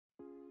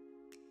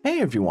Hey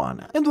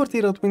everyone, Edward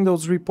here at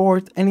Windows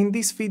Report, and in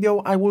this video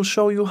I will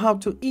show you how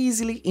to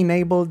easily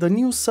enable the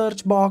new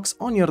search box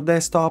on your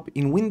desktop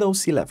in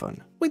Windows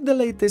 11. With the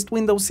latest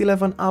Windows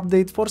 11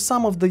 update, for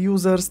some of the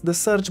users the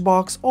search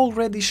box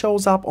already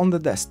shows up on the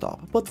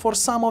desktop, but for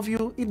some of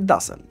you it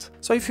doesn't.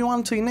 So if you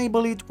want to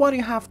enable it, what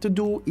you have to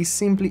do is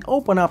simply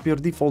open up your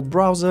default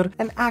browser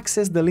and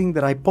access the link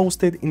that I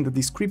posted in the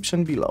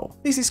description below.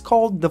 This is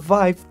called the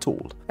Vive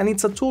tool, and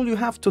it's a tool you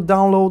have to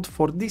download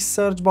for this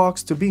search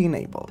box to be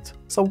enabled.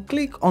 So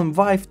click on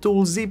Vive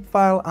tool zip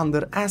file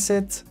under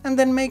Assets, and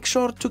then make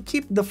sure to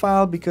keep the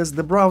file because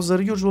the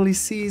browser usually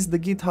sees the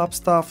GitHub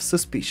stuff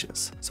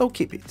suspicious. So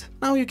keep it.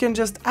 Now you can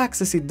just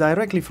access it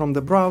directly from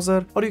the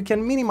browser, or you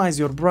can minimize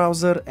your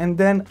browser and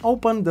then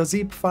open the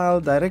zip file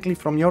directly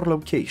from your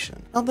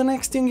location. Now the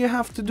next thing you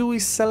have to do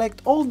is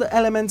select all the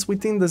elements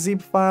within the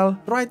zip file,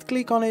 right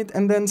click on it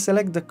and then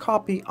select the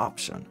copy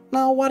option.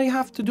 Now what you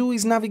have to do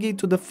is navigate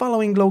to the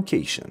following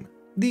location: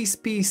 this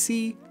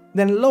PC,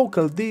 then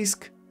local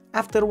disk.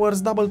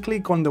 Afterwards,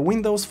 double-click on the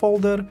Windows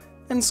folder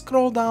and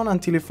scroll down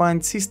until you find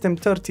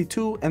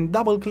System32 and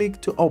double-click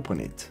to open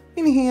it.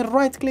 In here,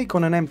 right-click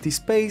on an empty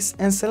space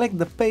and select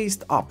the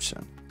Paste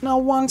option. Now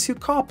once you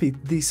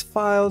copied these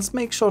files,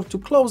 make sure to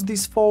close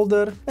this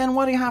folder, then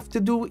what you have to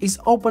do is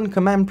open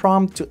Command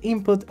Prompt to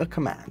input a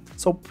command.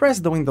 So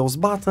press the Windows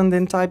button,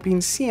 then type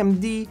in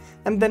CMD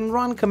and then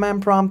run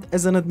Command Prompt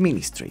as an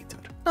administrator.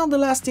 Now the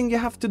last thing you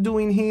have to do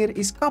in here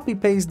is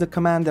copy-paste the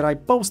command that I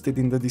posted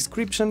in the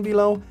description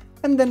below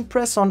and then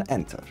press on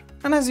Enter.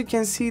 And as you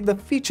can see, the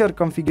feature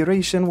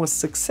configuration was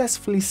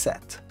successfully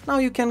set. Now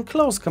you can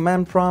close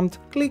Command Prompt,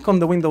 click on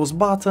the Windows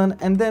button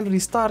and then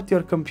restart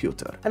your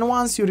computer. And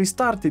once you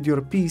restarted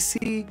your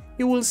PC,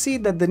 you will see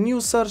that the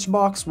new search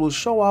box will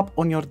show up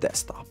on your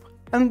desktop.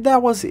 And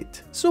that was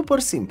it.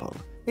 Super simple,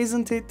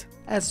 isn't it?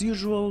 As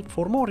usual,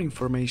 for more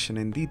information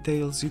and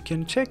details, you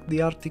can check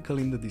the article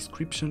in the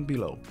description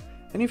below.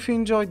 And if you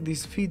enjoyed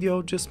this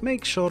video, just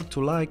make sure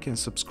to like and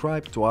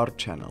subscribe to our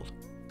channel.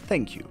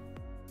 Thank you.